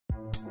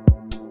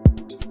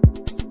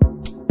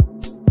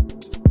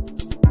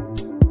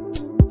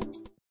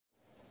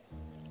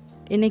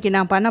இன்றைக்கி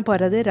நான் பண்ண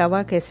போகிறது ரவா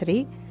கேசரி.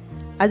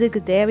 அதுக்கு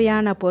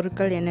தேவையான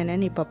பொருட்கள்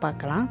என்னென்னு இப்போ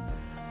பார்க்கலாம்.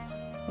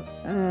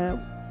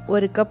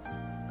 1 கப்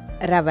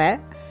ரவை,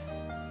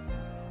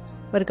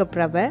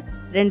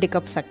 2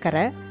 கப்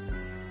சர்க்கரை,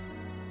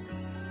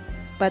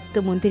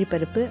 10 முந்திரி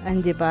பருப்பு,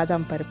 5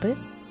 பாதாம் பருப்பு,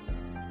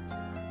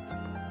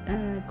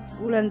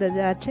 உலர்ந்த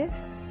திராட்சை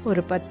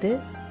ஒரு 10,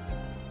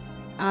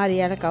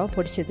 6 ஏலக்காவை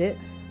பொடிச்சது,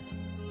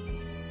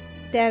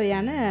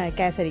 தேவையான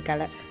கேசரி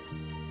கலர்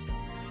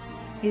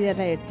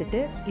இதெல்லாம் எடுத்துகிட்டு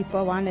இப்போ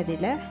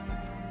வானலியில்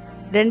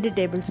 2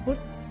 டேபிள்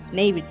ஸ்பூன்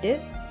நெய் விட்டு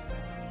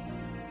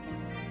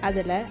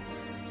அதில்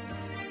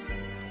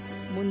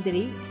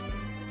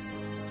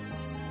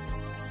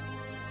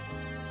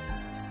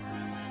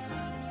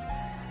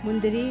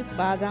முந்திரி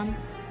பாதாம்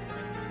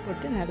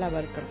போட்டு நல்லா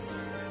வறுக்கணும்.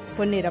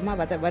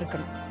 பொன்னிறமாக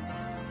வறுக்கணும்.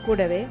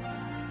 கூடவே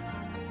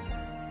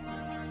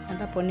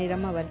நல்லா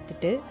பொன்னிறமாக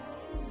வறுத்துட்டு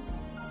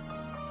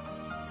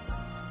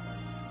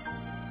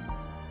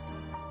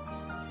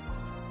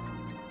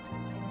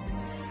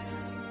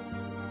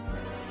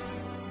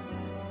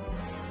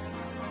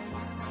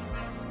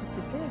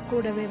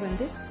கூடவே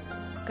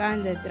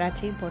காய்ந்த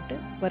திராட்சையும் போட்டு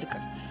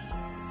வறுக்கணும்.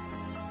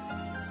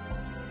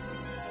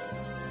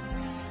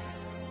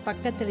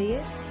 பக்கத்திலேயே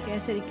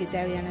கேசரிக்கு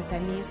தேவையான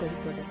தண்ணியை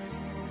கொதிக்கணும்.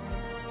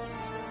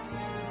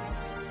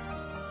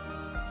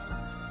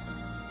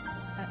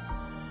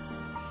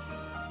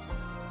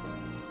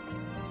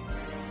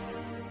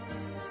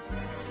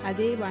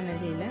 அதே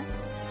வானலியில்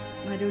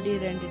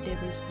மறுபடியும் 2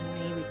 டேபிள் ஸ்பூன்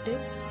நெய் விட்டு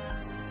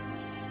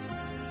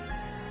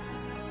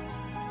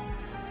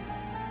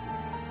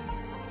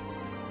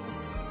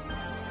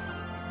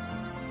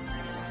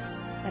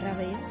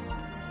ரவையை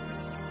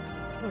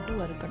போட்டு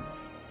வறுக்கணும்.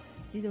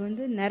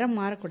 இது நிறம்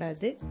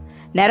மாறக்கூடாது,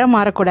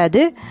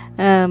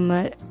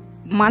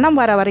 மணம்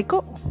வர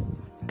வரைக்கும்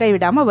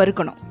கைவிடாமல்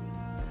வறுக்கணும்.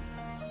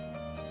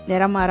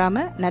 நிறம்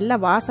மாறாமல் நல்ல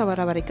வாசம்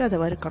வர வரைக்கும் அதை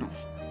வறுக்கணும்.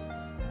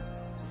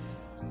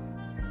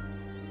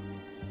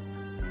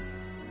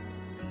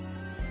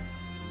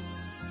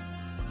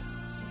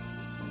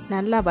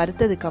 நல்லா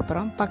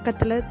வறுத்ததுக்கப்புறம்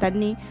பக்கத்தில்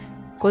தண்ணி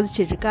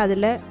கொதிச்சிட்ருக்கு.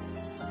 அதில்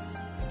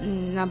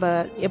நம்ம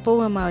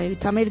எப்போவும்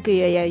சமையலுக்கு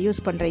யூஸ்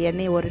பண்ணுற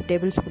எண்ணெய் 1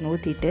 டேபிள் ஸ்பூன்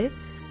ஊற்றிட்டு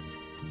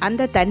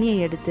அந்த தண்ணியை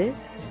எடுத்து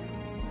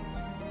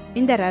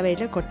இந்த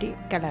ரவையில் கொட்டி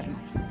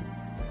கிளறணும்.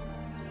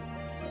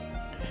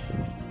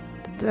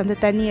 அந்த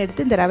தண்ணியை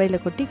எடுத்து இந்த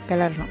ரவையில் கொட்டி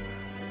கிளறணும்.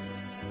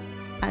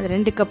 அது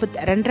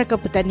 2.5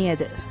 கப்பு தண்ணி.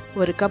 அது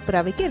 1 கப்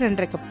ரவைக்கு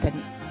 2.5 கப்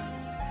தண்ணி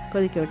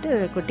கொதிக்க விட்டு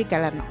அதை கொட்டி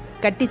கிளறணும்.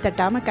 கட்டி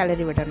தட்டாமல்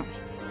கிளறி விடணும்.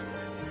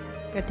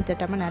 கட்டி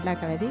தட்டாமல் நல்லா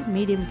கிளறி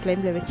மீடியம்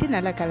ஃப்ளேமில் வச்சு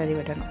நல்லா கிளறி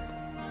விடணும்.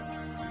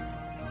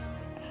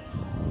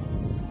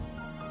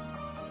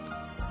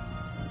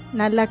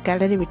 நல்லா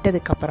கிளறி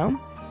விட்டதுக்கப்புறம்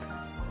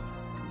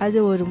அது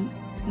ஒரு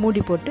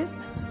மூடி போட்டு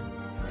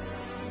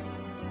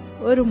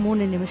ஒரு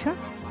 3 நிமிஷம்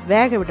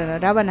வேக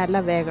விடணும். ரவை நல்லா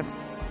வேகணும்.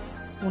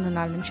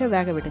 3-4 நிமிஷம்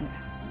வேக விடுங்க.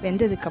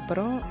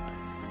 வெந்ததுக்கப்புறம்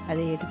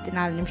அதை எடுத்து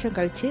 4 நிமிஷம்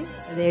கழித்து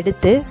அதை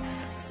எடுத்து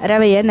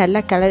ரவையை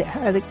நல்லா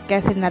அது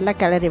கேசரி நல்லா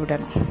கிளறி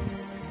விடணும்.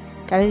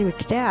 கிளறி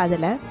விட்டுட்டு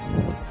அதில்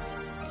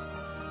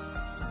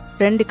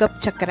 2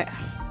 கப் சர்க்கரை,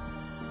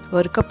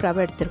 1 கப்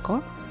ரவை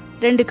எடுத்திருக்கோம்,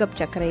 2 கப்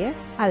சர்க்கரையை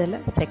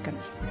அதில்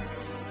சேர்க்கணும்.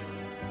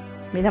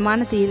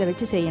 மிதமான தீயில்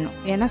வச்சு செய்யணும்.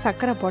 ஏன்னா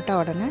சர்க்கரை போட்ட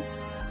உடனே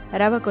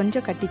ரவை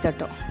கொஞ்சம் கட்டி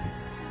தட்டும்.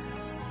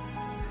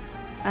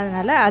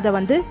 அதனால் அதை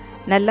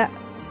நல்லா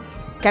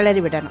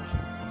கிளறி விடணும்.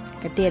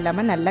 கட்டி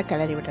இல்லாமல் நல்லா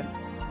கிளறி விடணும்.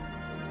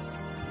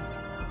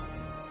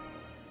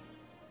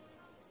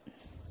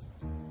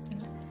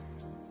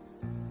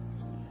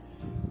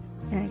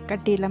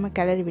 கட்டி இல்லாமல்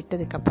கிளறி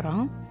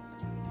விட்டதுக்கப்புறம்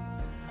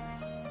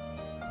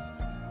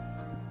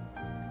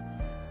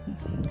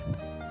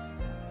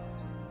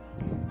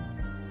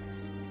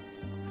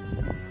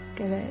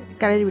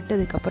கிளறி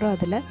விட்டதுக்கப்புறம்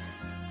அதில்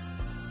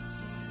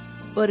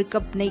 1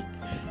 கப் நெய்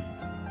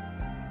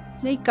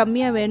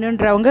கம்மியாக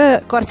வேணுன்றவங்க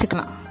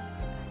குறைச்சிக்கலாம்.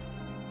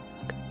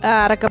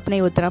 1/2 கப்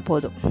நெய் ஊற்றினா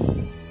போதும்.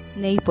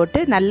 நெய் போட்டு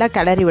நல்லா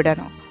கிளறி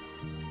விடணும்.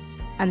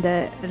 அந்த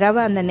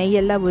ரவை அந்த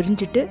நெய்யெல்லாம்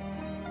உறிஞ்சிட்டு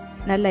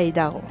நல்லா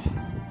இதாகும்,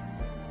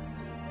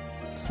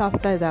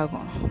 சாஃப்டாக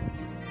இதாகும்.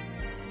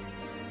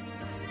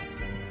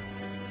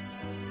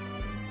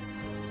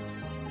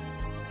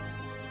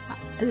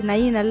 அது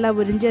நெய் நல்லா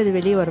உறிஞ்சி அது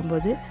வெளியே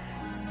வரும்போது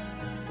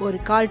ஒரு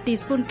 1/4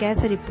 டீஸ்பூன்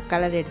கேசரி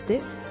கலர் எடுத்து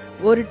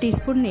 1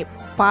 டீஸ்பூன்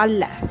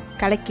பாலில்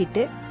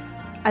கலக்கிட்டு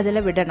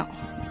அதில் விடணும்.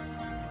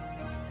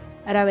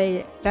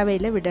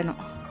 ரவையில் விடணும்.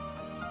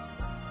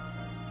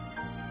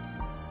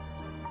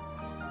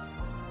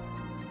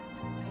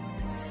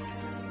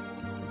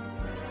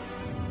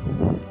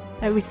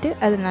 விட்டு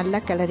அது நல்லா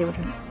கிளறி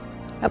விடணும்.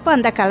 அப்போ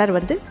அந்த கலர்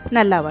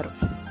நல்லா வரும்.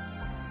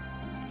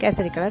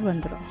 கேசரி கலர்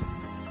வந்துடும்.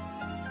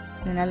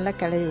 நல்லா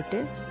கிளறி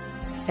விட்டு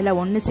எல்லாம்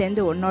ஒன்று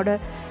சேர்ந்து ஒன்றோட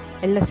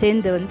எல்லாம்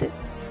சேர்ந்து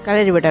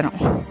கிளறி விடணும்.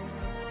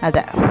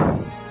 அதை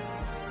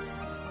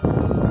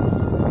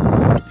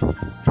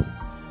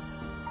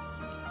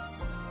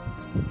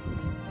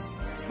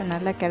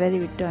நல்லா கிளறி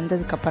விட்டு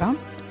வந்ததுக்கப்புறம்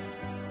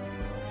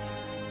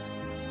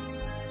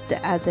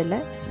அதில்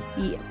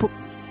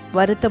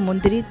வறுத்த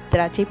முந்திரி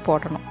திராட்சை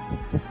போடணும்.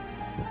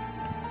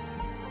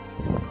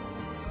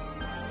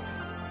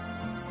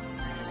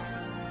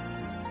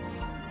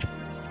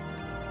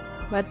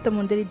 வறுத்த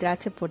முந்திரி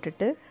திராட்சை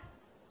போட்டுட்டு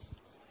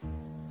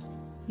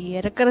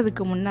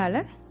இறக்கிறதுக்கு முன்னால்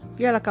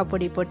ஏலக்காய்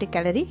பொடி போட்டு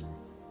கிளறி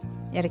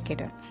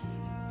இறக்கிடுவேன்.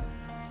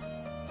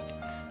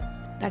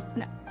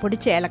 தட்டின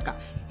பொடிச்ச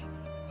ஏலக்காய்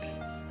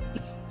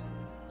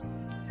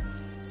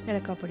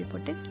பொடி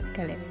போட்டு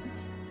கிளறிடுவேன்.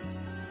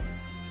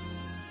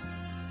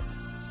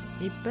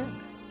 இப்போ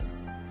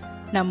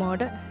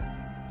நம்மோட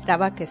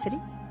ரவா கேசரி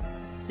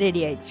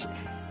ரெடி ஆயிடுச்சு.